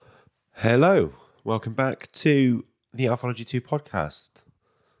Hello, welcome back to the Alphology 2 podcast.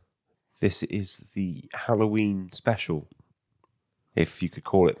 This is the Halloween special, if you could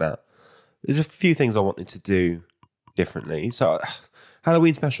call it that. There's a few things I wanted to do differently. So,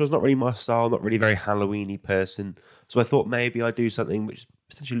 Halloween special is not really my style, not really a very Halloween-y person. So I thought maybe I'd do something which is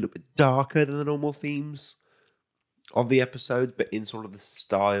potentially a little bit darker than the normal themes of the episode, but in sort of the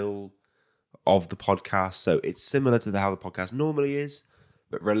style of the podcast. So it's similar to how the podcast normally is,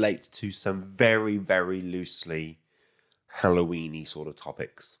 but relates to some very, very loosely Halloween-y sort of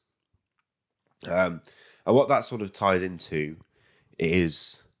topics. And what that sort of ties into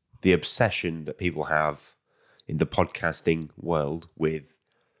is the obsession that people have in the podcasting world with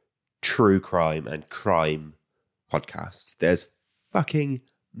true crime and crime podcasts. There's fucking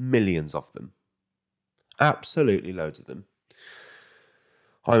millions of them. Absolutely loads of them.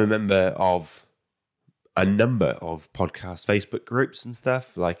 I'm a member of a number of podcast Facebook groups and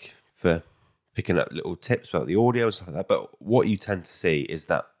stuff, like for picking up little tips about the audio and stuff like that. But what you tend to see is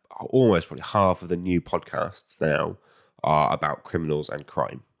that almost probably half of the new podcasts now are about criminals and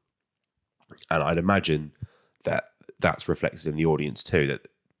crime. And I'd imagine that that's reflected in the audience too, that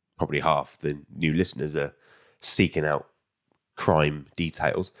probably half the new listeners are seeking out crime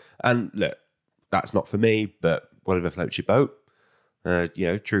details. And look, that's not for me, but whatever floats your boat.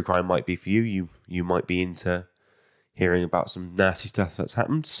 True crime might be for you. You might be into hearing about some nasty stuff that's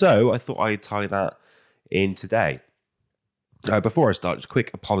happened. So I thought I'd tie that in today. Before I start, just a quick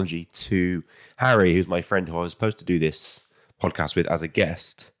apology to Harry, who's my friend who I was supposed to do this podcast with as a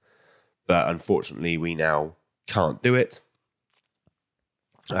guest. But unfortunately, we now can't do it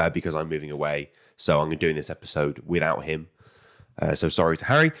because I'm moving away. So I'm doing this episode without him. So sorry to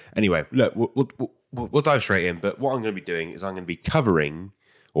Harry. Anyway, look, we'll dive straight in. But what I'm going to be doing is I'm going to be covering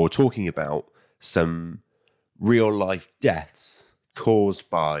or talking about some real life deaths caused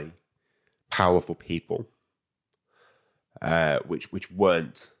by powerful people, which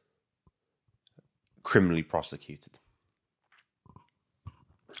weren't criminally prosecuted,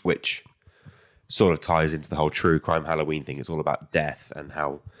 which sort of ties into the whole true crime Halloween thing. It's all about death and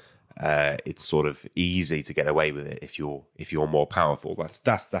how it's sort of easy to get away with it if you're more powerful. That's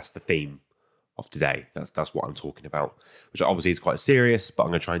the theme of today. That's what I'm talking about, which obviously is quite serious, but I'm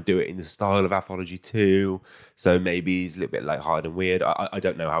going to try and do it in the style of Alphology 2. So maybe it's a little bit lighthearted and weird. I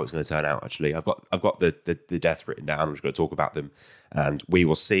don't know how it's going to turn out. Actually, I've got the deaths written down. I'm just going to talk about them, and we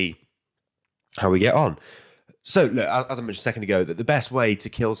will see how we get on. So, look, as I mentioned a second ago, that the best way to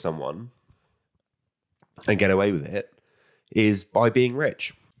kill someone and get away with it is by being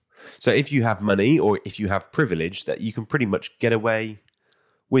rich. So if you have money or if you have privilege, that you can pretty much get away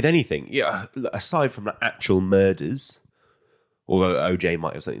with anything. Yeah, aside from actual murders, although OJ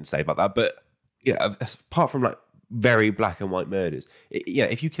might have something to say about that, but yeah, apart from very black and white murders,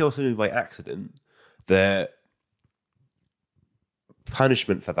 if you kill someone by accident, the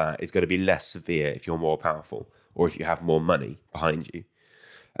punishment for that is going to be less severe if you're more powerful or if you have more money behind you.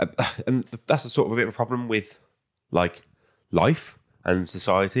 And that's a sort of a bit of a problem with life and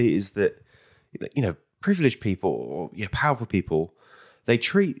society, is that privileged people or powerful people, they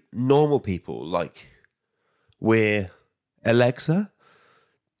treat normal people like we're Alexa.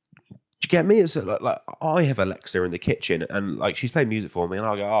 Do you get me? It's like I have Alexa in the kitchen and she's playing music for me and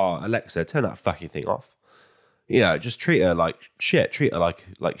I go, "Oh, Alexa, turn that fucking thing off." Just treat her like shit. Treat her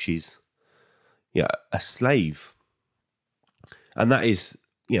like she's a slave. And that is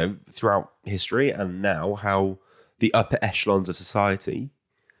throughout history and now how the upper echelons of society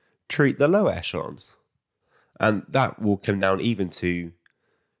treat the lower echelons. And that will come down even to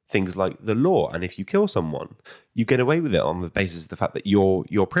things like the law. And if you kill someone, you get away with it on the basis of the fact that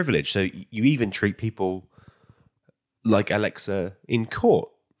you're privileged. So you even treat people like Alexa in court.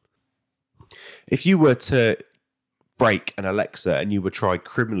 If you were to break an Alexa and you were tried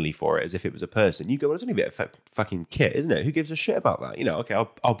criminally for it as if it was a person, you go, "Well, it's only a bit of fucking kit, isn't it? Who gives a shit about that? Okay,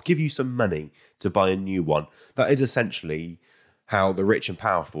 I'll give you some money to buy a new one." That is essentially how the rich and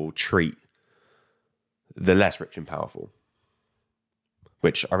powerful treat the less rich and powerful,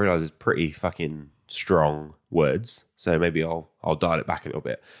 which I realise is pretty fucking strong words. So maybe I'll dial it back a little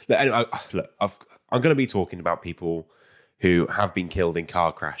bit. Anyway, I'm going to be talking about people who have been killed in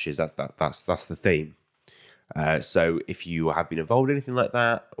car crashes. That's the theme. So if you have been involved in anything like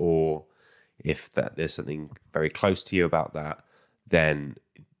that, or if there's something very close to you about that, then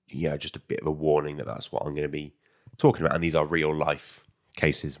just a bit of a warning that that's what I'm going to be talking about. And these are real life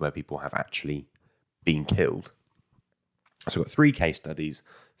cases where people have actually been killed. So I've got 3 case studies,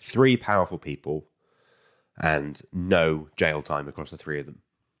 3 powerful people, and no jail time across the 3 of them.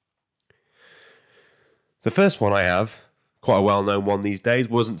 The first one I have quite a well-known one these days,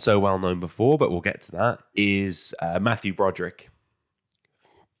 wasn't so well-known before, but we'll get to that, is Matthew Broderick,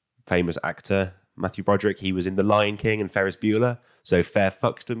 famous actor. Matthew Broderick, he was in The Lion King and Ferris Bueller, so fair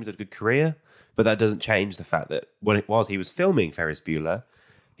fucks to him, he's had a good career, but that doesn't change the fact that whilst he was filming Ferris Bueller,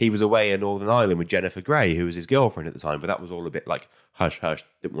 he was away in Northern Ireland with Jennifer Grey, who was his girlfriend at the time, but that was all a bit like hush-hush,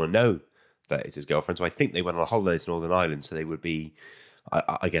 didn't want to know that it's his girlfriend, so I think they went on a holiday to Northern Ireland, so they would be,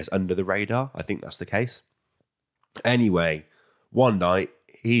 I guess, under the radar. I think that's the case. Anyway, one night,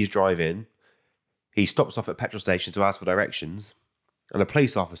 he's driving, he stops off at a petrol station to ask for directions, and a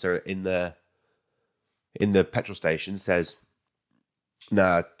police officer in the petrol station says,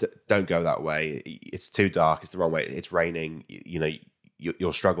 "Nah, don't go that way. It's too dark. It's the wrong way. It's raining.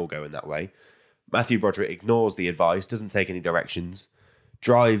 You'll struggle going that way." Matthew Broderick ignores the advice, doesn't take any directions,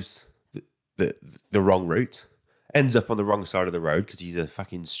 drives the wrong route, ends up on the wrong side of the road because he's a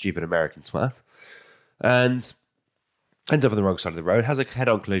fucking stupid American twat, and ends up on the wrong side of the road, has a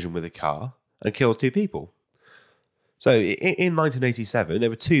head-on collision with a car, and kills 2 people. So in 1987, there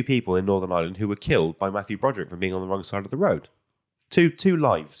were 2 people in Northern Ireland who were killed by Matthew Broderick for being on the wrong side of the road. Two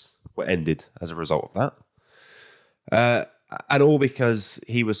lives were ended as a result of that. And all because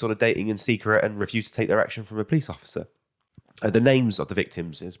he was sort of dating in secret and refused to take direction from a police officer. The names of the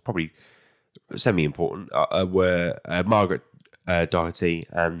victims is probably semi-important, were Margaret Doherty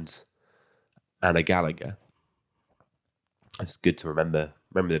and Anna Gallagher. It's good to remember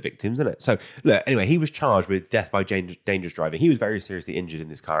the victims, isn't it? So, look, anyway, he was charged with death by dangerous driving. He was very seriously injured in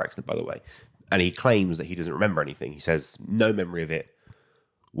this car accident, by the way. And he claims that he doesn't remember anything. He says no memory of it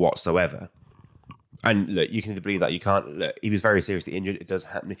whatsoever. And look, you can either believe that, you can't. Look, he was very seriously injured. It does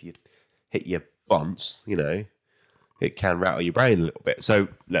happen if you hit your bonds, it can rattle your brain a little bit. So,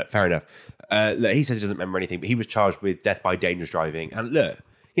 look, fair enough. Look, he says he doesn't remember anything, but he was charged with death by dangerous driving. And look,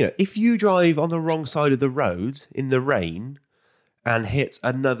 if you drive on the wrong side of the road in the rain and hit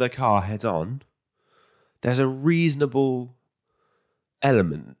another car head on, there's a reasonable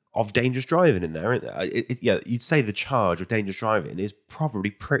element of dangerous driving in there, isn't there? You'd say the charge of dangerous driving is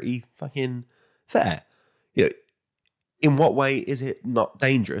probably pretty fucking fair. In what way is it not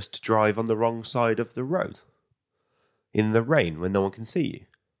dangerous to drive on the wrong side of the road in the rain when no one can see you?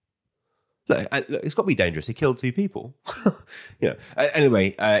 Look, it's got to be dangerous. He killed 2 people.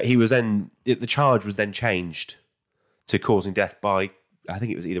 Anyway, the charge was then changed to causing death by, I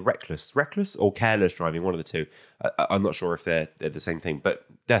think it was either reckless or careless driving, one of the two. I'm not sure if they're the same thing, but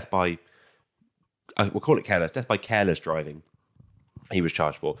death by, we'll call it careless, death by careless driving, he was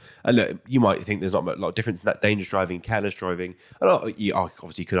charged for. And look, you might think there's not a lot of difference in that, dangerous driving, careless driving. You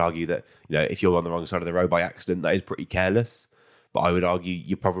obviously could argue that, if you're on the wrong side of the road by accident, that is pretty careless. But I would argue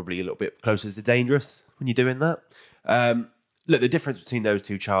you're probably a little bit closer to dangerous when you're doing that. Look, the difference between those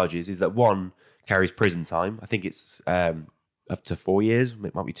 2 charges is that one carries prison time. I think it's up to 4 years.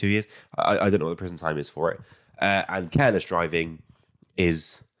 It might be 2 years. I don't know what the prison time is for it. And careless driving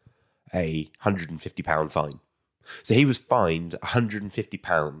is a £150 fine. So he was fined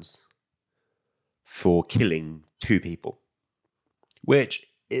 £150 for killing 2 people, which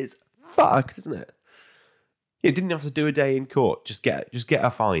is fucked, isn't it? He didn't have to do a day in court. Just get a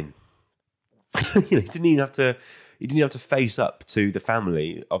fine. He didn't even have to face up to the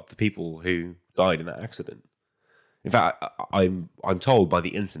family of the people who died in that accident. In fact, I'm told by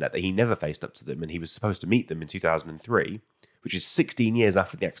the internet that he never faced up to them, and he was supposed to meet them in 2003, which is 16 years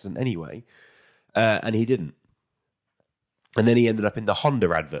after the accident anyway, and he didn't. And then he ended up in the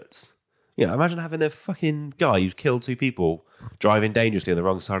Honda adverts. Imagine having a fucking guy who's killed 2 people driving dangerously on the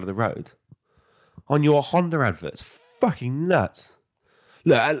wrong side of the road on your Honda adverts. Fucking nuts.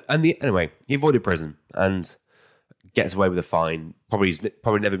 Look, anyway, he avoided prison and gets away with a fine. Probably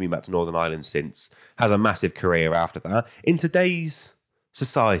never been back to Northern Ireland since. Has a massive career after that. In today's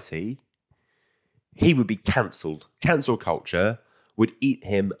society, he would be cancelled. Cancel culture would eat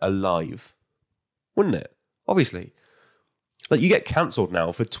him alive, wouldn't it? Obviously. Like, you get cancelled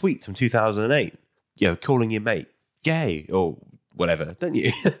now for tweets from 2008, calling your mate gay or whatever, don't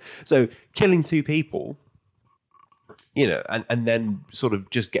you? So killing 2 people, and then sort of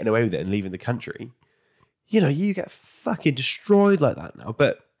just getting away with it and leaving the country, you get fucking destroyed like that now,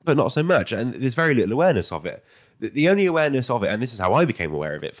 but not so much. And there's very little awareness of it. The only awareness of it, and this is how I became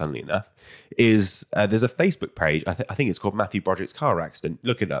aware of it, funnily enough, is there's a Facebook page. I think it's called Matthew Broderick's Car Accident.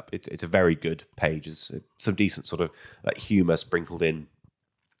 Look it up. It's a very good page. It's some decent sort of like humour sprinkled in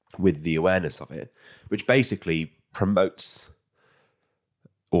with the awareness of it, which basically promotes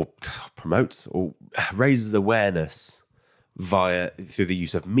or raises awareness through the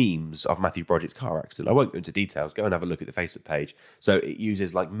use of memes of Matthew Broderick's car accident. I won't go into details. Go and have a look at the Facebook page. So it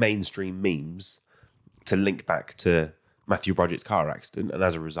uses like mainstream memes to link back to Matthew Broderick's car accident, and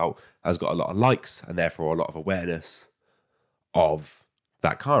as a result, has got a lot of likes and therefore a lot of awareness of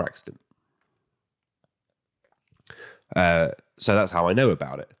that car accident. So that's how I know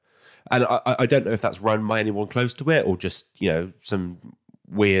about it. And I don't know if that's run by anyone close to it or just, some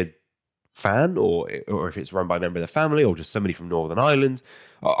weird fan or if it's run by a member of the family or just somebody from Northern Ireland.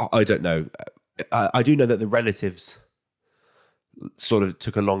 I don't know. I do know that the relatives sort of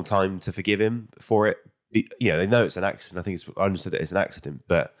took a long time to forgive him for it. They know it's an accident. I understood that it's an accident,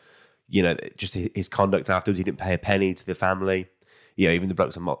 but just his conduct afterwards, he didn't pay a penny to the family. Even the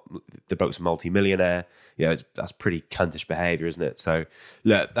bloke's a multi-millionaire. That's pretty cuntish behaviour, isn't it? So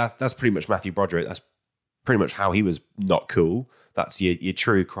look, that's pretty much Matthew Broderick. That's pretty much how he was not cool. That's your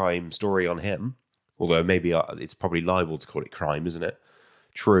true crime story on him. Although maybe it's probably liable to call it crime, isn't it?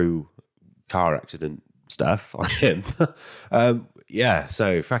 True car accident stuff on him.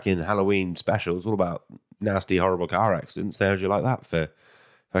 So fucking Halloween special. It's all about nasty, horrible car accidents. How do you like that for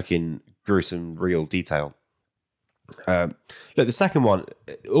fucking gruesome, real detail? Look, the second one,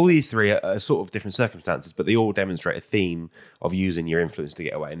 all these three are sort of different circumstances, but they all demonstrate a theme of using your influence to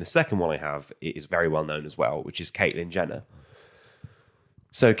get away. And the second one I have is very well known as well, which is Caitlyn Jenner.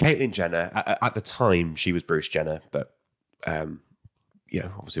 So Caitlyn Jenner, at the time, she was Bruce Jenner, but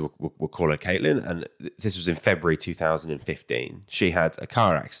obviously we'll call her Caitlyn. And this was in February 2015. She had a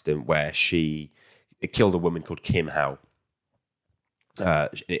car accident where she killed a woman called Kim Howe.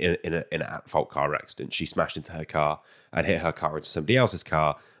 In an at-fault car accident. She smashed into her car and hit her car into somebody else's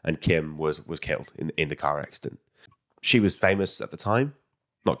car, and Kim was killed in the car accident. She was famous at the time.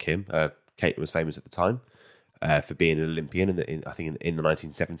 Not Kim. Caitlyn was famous at the time for being an Olympian in the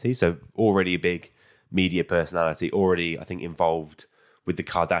 1970s. So already a big media personality. Already, I think, involved with the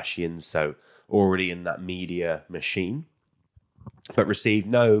Kardashians. So already in that media machine, but received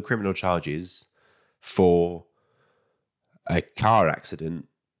no criminal charges for a car accident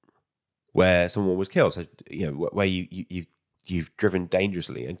where someone was killed. So where you've driven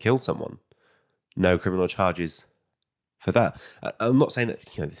dangerously and killed someone. No criminal charges for that. I'm not saying that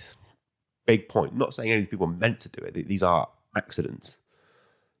this big point. I'm not saying any people are meant to do it. These are accidents.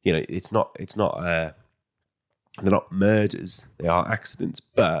 It's not. They're not murders. They are accidents.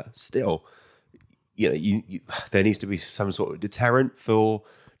 But still, there needs to be some sort of deterrent for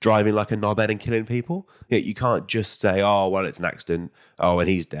driving like a knobhead and killing people. You can't just say, oh, well, it's an accident. Oh, and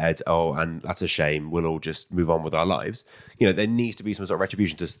he's dead. Oh, and that's a shame. We'll all just move on with our lives. There needs to be some sort of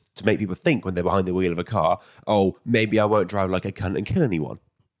retribution to make people think when they're behind the wheel of a car, oh, maybe I won't drive like a cunt and kill anyone.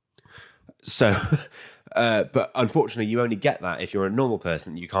 So, but unfortunately, you only get that if you're a normal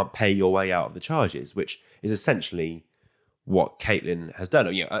person. You can't pay your way out of the charges, which is essentially what Caitlyn has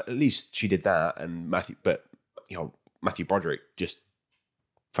done. At least she did that, and Matthew Broderick just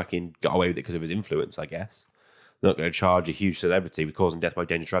fucking got away with it because of his influence, I guess. They're not going to charge a huge celebrity with causing death by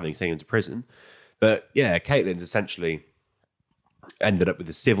dangerous driving and sending him to prison. But yeah, Caitlyn's essentially ended up with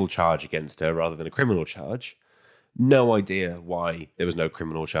a civil charge against her rather than a criminal charge. No idea why there was no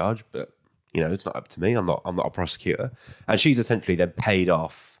criminal charge, but it's not up to me. I'm not a prosecutor. And she's essentially then paid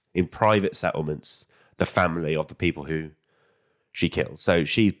off in private settlements the family of the people who she killed. So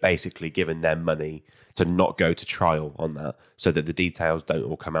she's basically given them money to not go to trial on that so that the details don't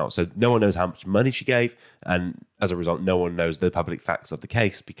all come out. So no one knows how much money she gave. And as a result, no one knows the public facts of the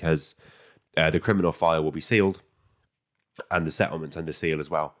case because the criminal file will be sealed and the settlement's under seal as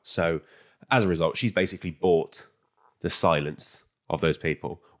well. So as a result, she's basically bought the silence of those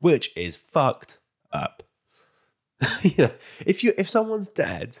people, which is fucked up. If someone's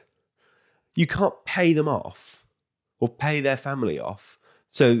dead, you can't pay them off or pay their family off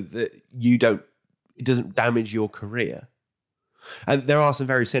so that it doesn't damage your career. And there are some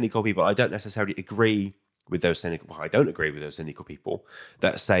very cynical people. I don't necessarily agree with those cynical. Well, I don't agree with those cynical people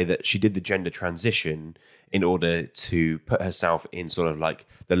that say that she did the gender transition in order to put herself in sort of like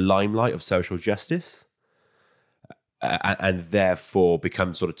the limelight of social justice, and therefore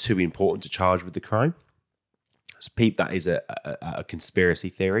become sort of too important to charge with the crime. So, Pete, that is a conspiracy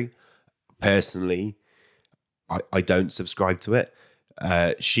theory. Personally, I don't subscribe to it.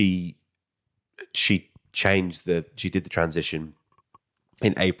 She did the transition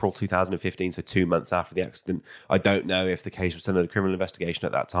in April 2015, so 2 months after the accident. I don't know if the case was still under criminal investigation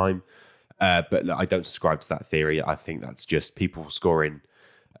at that time, but I don't subscribe to that theory. I think that's just people scoring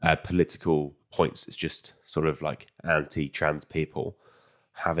political points. It's just sort of like anti-trans people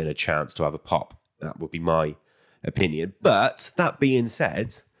having a chance to have a pop. That would be my opinion. But that being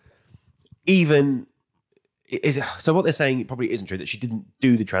said, so what they're saying probably isn't true, that she didn't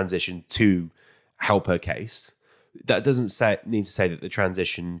do the transition to help her case. That doesn't mean to say that the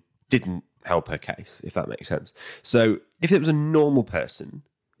transition didn't help her case, if that makes sense. So if it was a normal person,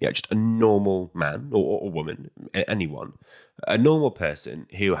 just a normal man or woman, anyone, a normal person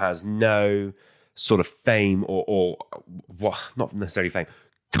who has no sort of fame or not necessarily fame,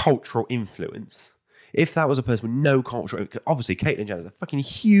 cultural influence. If that was a person with no cultural, obviously Caitlyn Jenner has a fucking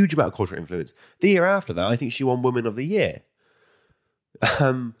huge amount of cultural influence. The year after that, I think she won Woman of the Year,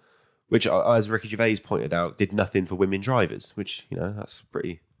 which, as Ricky Gervais pointed out, did nothing for women drivers. Which, that's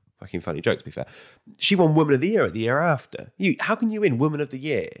pretty fucking funny joke, to be fair. She won Woman of the Year at the year after. How can you win Woman of the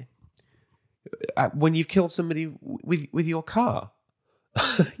Year when you've killed somebody with your car?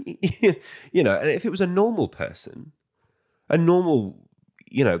 And if it was a normal person,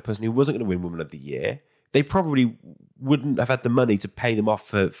 person who wasn't going to win Woman of the Year, they probably wouldn't have had the money to pay them off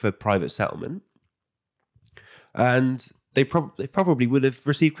for private settlement. And they probably would have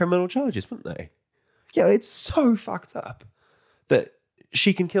received criminal charges, wouldn't they? Yeah, it's so fucked up that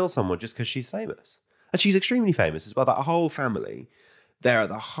she can kill someone just because she's famous. And she's extremely famous as well. That whole family, they're at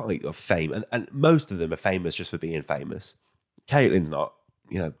the height of fame. And most of them are famous just for being famous. Caitlyn's not,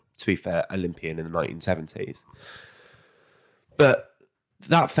 to be fair, Olympian in the 1970s. But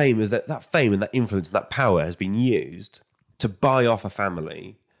that fame and that influence and that power has been used to buy off a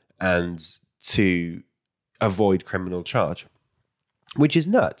family and to avoid criminal charge, which is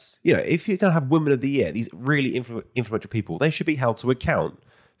nuts. If you're going to have Women of the Year, these really influential people, they should be held to account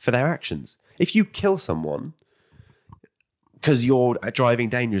for their actions. If you kill someone because you're driving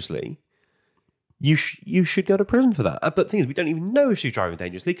dangerously, you should go to prison for that. But the thing is, we don't even know if she's driving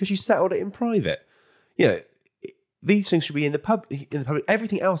dangerously because she settled it in private. These things should be in the public.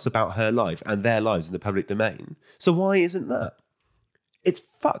 Everything else about her life and their lives in the public domain. So why isn't that? It's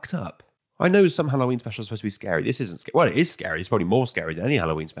fucked up. I know some Halloween specials are supposed to be scary. This isn't scary. Well, it is scary. It's probably more scary than any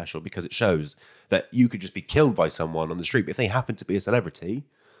Halloween special because it shows that you could just be killed by someone on the street. But if they happen to be a celebrity,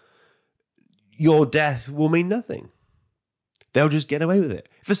 your death will mean nothing. They'll just get away with it.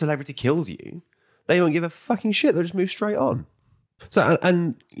 If a celebrity kills you, they won't give a fucking shit. They'll just move straight on. So,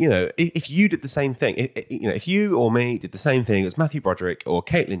 and if you did the same thing, if you or me did the same thing as Matthew Broderick or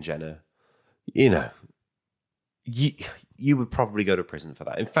Caitlyn Jenner, you would probably go to prison for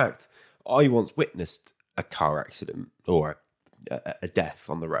that. In fact, I once witnessed a car accident or a death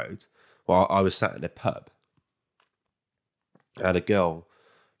on the road while I was sat in a pub, and a girl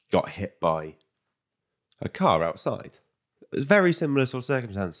got hit by a car outside. It was very similar sort of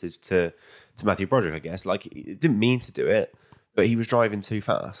circumstances to Matthew Broderick, I guess. Like, he didn't mean to do it, but he was driving too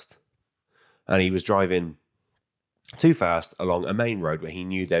fast. And he was driving too fast along a main road where he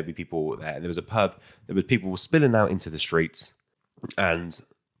knew there'd be people there. And there was a pub. There was people spilling out into the streets. And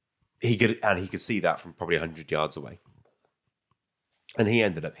he could see that from probably 100 yards away. And he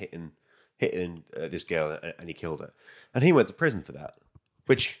ended up hitting this girl, and he killed her. And he went to prison for that.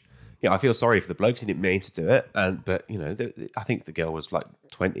 Which, I feel sorry for the blokes. He didn't mean to do it. But I think the girl was like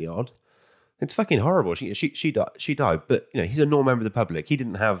 20 odd. It's fucking horrible. She died. But he's a normal member of the public. He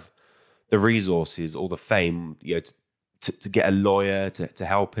didn't have the resources or the fame, to get a lawyer to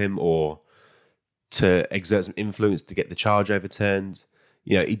help him or to exert some influence to get the charge overturned.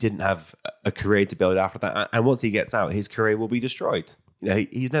 He didn't have a career to build after that. And once he gets out, his career will be destroyed.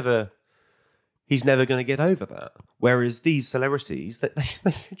 He's never going to get over that. Whereas these celebrities,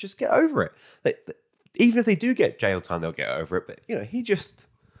 they just get over it. Even if they do get jail time, they'll get over it. But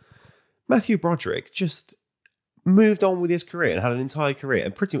Matthew Broderick just moved on with his career and had an entire career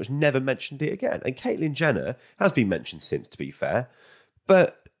and pretty much never mentioned it again. And Caitlyn Jenner has been mentioned since, to be fair.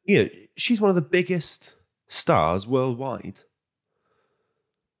 But, she's one of the biggest stars worldwide.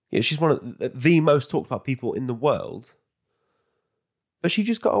 She's one of the most talked about people in the world. But she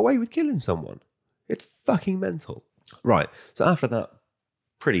just got away with killing someone. It's fucking mental. Right. So after that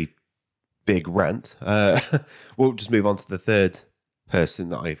pretty big rant, we'll just move on to the third person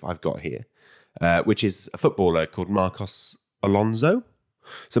that I've got here, which is a footballer called Marcos Alonso.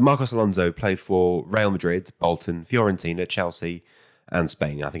 So Marcos Alonso played for Real Madrid, Bolton, Fiorentina, Chelsea, and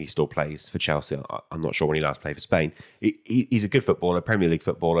Spain. I think he still plays for Chelsea. I'm not sure when he last played for Spain. He's a good footballer, Premier League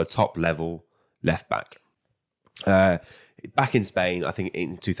footballer, top level left back. Back in Spain, I think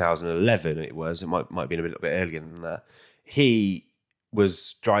in 2011 it might have been a little bit earlier than that. He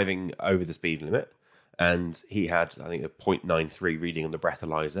was driving over the speed limit, and he had, I think, a 0.93 reading on the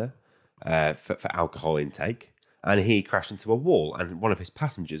breathalyzer for alcohol intake, and he crashed into a wall, and one of his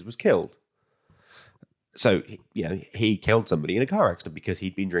passengers was killed. So, he killed somebody in a car accident because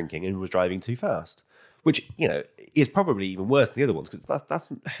he'd been drinking and was driving too fast, which, is probably even worse than the other ones, because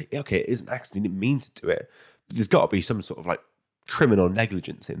that's okay, it is an accident, he didn't mean to do it, but there's got to be some sort of, criminal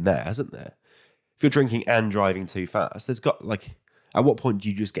negligence in there, hasn't there? If you're drinking and driving too fast, there's got, At what point do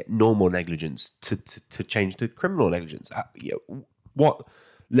you just get normal negligence to change to criminal negligence? What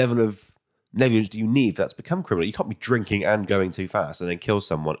level of negligence do you need for that to become criminal? You can't be drinking and going too fast and then kill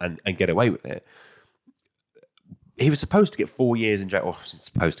someone and get away with it. He was supposed to get 4 years in jail, or wasn't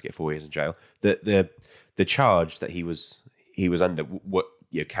supposed to get 4 years in jail. The charge that he was under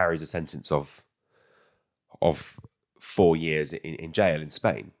carries a sentence of 4 years in jail in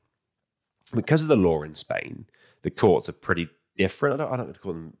Spain. Because of the law in Spain, the courts are pretty different. I don't want to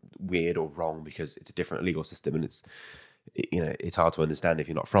call them weird or wrong because it's a different legal system and it's hard to understand if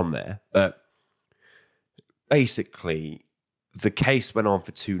you're not from there. But basically, the case went on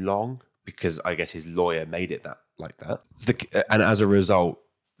for too long because I guess his lawyer made it like that. And as a result,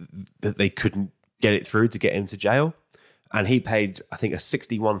 they couldn't get it through to get him to jail. And he paid, I think, a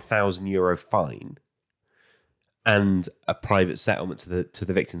 €61,000 fine and a private settlement to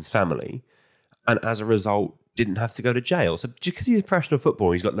the victim's family. And as a result, didn't have to go to jail. So just because he's a professional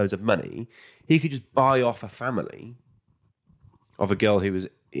footballer, he's got loads of money, he could just buy off a family of a girl who was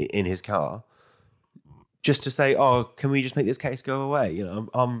in his car just to say, oh, can we just make this case go away? You know,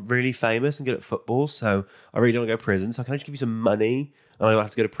 I'm really famous and good at football, so I really don't want to go to prison, so can I just give you some money and I don't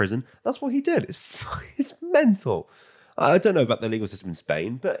have to go to prison? That's what he did. It's mental. I don't know about the legal system in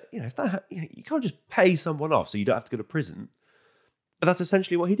Spain, but you can't just pay someone off so you don't have to go to prison. But that's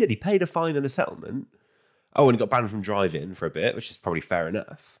essentially what he did. He paid a fine and a settlement. Oh, and he got banned from driving for a bit, which is probably fair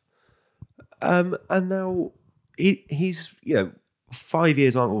enough. And now he's 5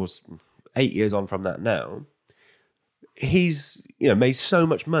 years on, or 8 years on from that now. He's made so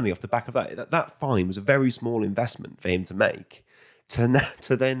much money off the back of that fine was a very small investment for him to make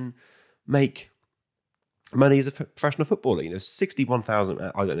to then make money as a professional footballer. 61,000,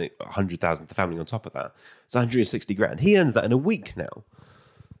 I don't know, 100,000 the family on top of that. It's 160 grand. He earns that in a week now.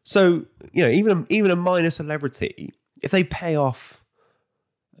 So, even a minor celebrity, if they pay off,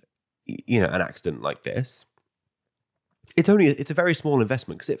 an accident like this, it's a very small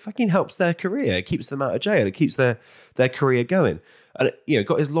investment because it fucking helps their career. It keeps them out of jail. It keeps their career going. And,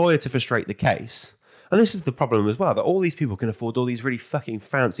 got his lawyer to frustrate the case. And this is the problem as well, that all these people can afford all these really fucking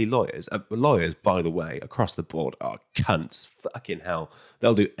fancy lawyers. Lawyers, by the way, across the board are cunts. Fucking hell.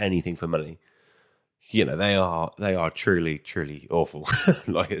 They'll do anything for money. They are truly, truly awful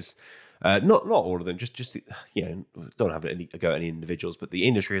lawyers. Not all of them, just don't have any go at any individuals, but the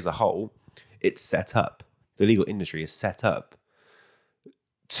industry as a whole, it's set up. The legal industry is set up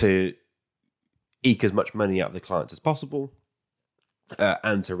to eke as much money out of the clients as possible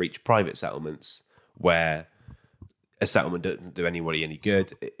and to reach private settlements where a settlement doesn't do anybody any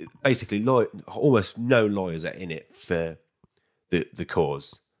good. Basically, almost no lawyers are in it for the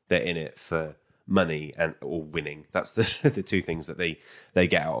cause. They're in it for money or winning. That's the two things that they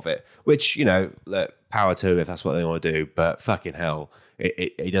get out of it. Which, power to them if that's what they want to do. But fucking hell,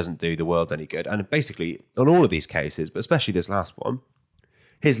 it doesn't do the world any good. And basically, on all of these cases, but especially this last one,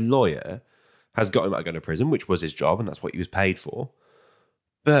 his lawyer has got him out of going to prison, which was his job, and that's what he was paid for.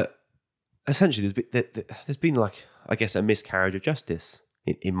 But essentially, there's been like, I guess, a miscarriage of justice,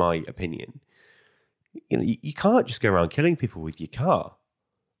 in my opinion. You can't just go around killing people with your car.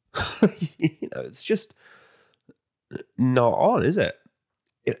 It's just not on, is it?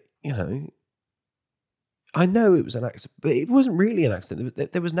 I know it was an accident, but it wasn't really an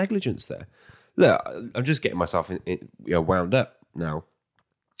accident. There was negligence there. Look, I'm just getting myself wound up now.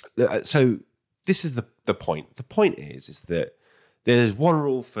 So this is the point. The point is that there's one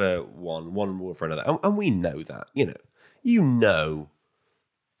rule for one rule for another, and we know that. You know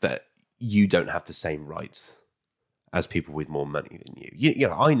that you don't have the same rights as people with more money than you.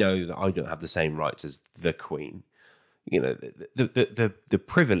 I know that I don't have the same rights as the Queen. The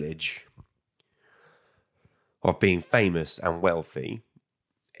privilege of being famous and wealthy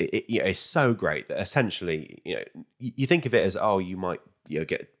is so great that essentially, you think of it as, you might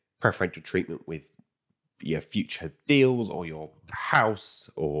get preferential treatment with your future deals or your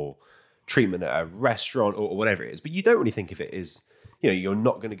house or treatment at a restaurant or whatever it is, but you don't really think of it as, you're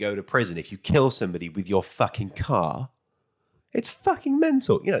not going to go to prison if you kill somebody with your fucking car. It's fucking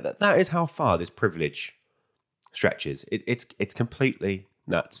mental. That is how far this privilege stretches. It's completely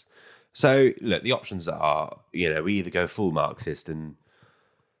nuts. So look, the options are, we either go full Marxist and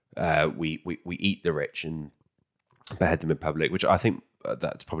we eat the rich and behead them in public, which I think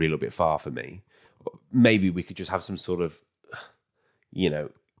that's probably a little bit far for me. Maybe we could just have some sort of,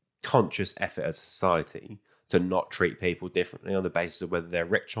 conscious effort as a society to not treat people differently on the basis of whether they're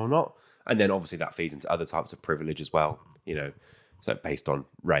rich or not. And then obviously that feeds into other types of privilege as well, so based on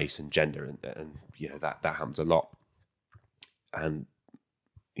race and gender and that happens a lot. And,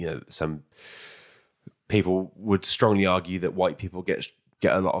 some people would strongly argue that white people get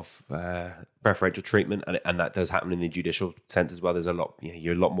a lot of preferential treatment, and that does happen in the judicial sense as well. There's a lot,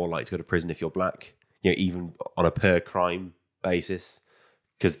 you're a lot more likely to go to prison if you're black, even on a per crime basis,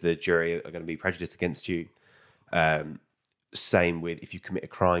 because the jury are going to be prejudiced against you. Same with if you commit a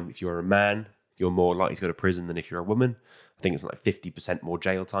crime, if you're a man, you're more likely to go to prison than if you're a woman. I think it's like 50% more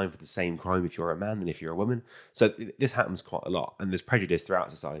jail time for the same crime if you're a man than if you're a woman. So this happens quite a lot, and there's prejudice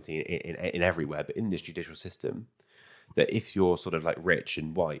throughout society in everywhere, but in this judicial system, that if you're sort of like rich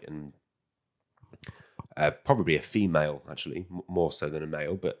and white and probably a female, actually, more so than a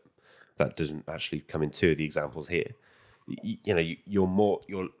male, but that doesn't actually come in two of the examples here. You're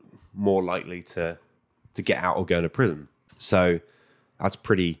more likely to get out or go into prison. So that's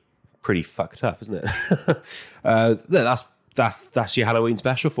pretty fucked up, isn't it? That's your Halloween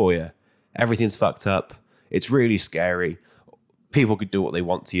special for you. Everything's fucked up. It's really scary. People could do what they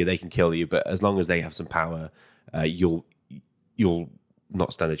want to you. They can kill you, but as long as they have some power, you'll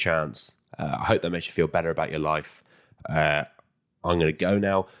not stand a chance. I hope that makes you feel better about your life. I'm going to go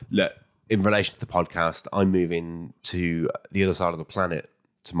now. Look, in relation to the podcast, I'm moving to the other side of the planet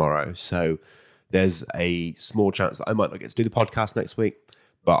tomorrow. So there's a small chance that I might not get to do the podcast next week,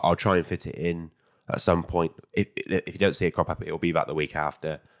 but I'll try and fit it in at some point. If you don't see it crop up, it'll be about the week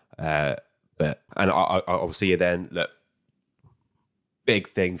after. I'll see you then. Look, big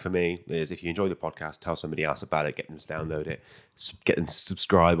thing for me is if you enjoy the podcast, tell somebody else about it, get them to download it, get them to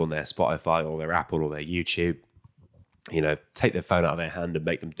subscribe on their Spotify or their Apple or their YouTube. Take their phone out of their hand and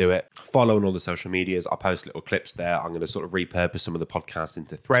make them do it. Follow on all the social medias. I'll post little clips there. I'm going to sort of repurpose some of the podcasts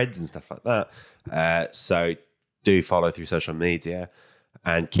into threads and stuff like that. So do follow through social media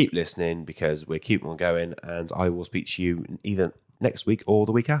and keep listening, because we're keeping on going, and I will speak to you either next week or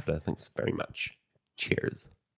the week after. Thanks very much. Cheers.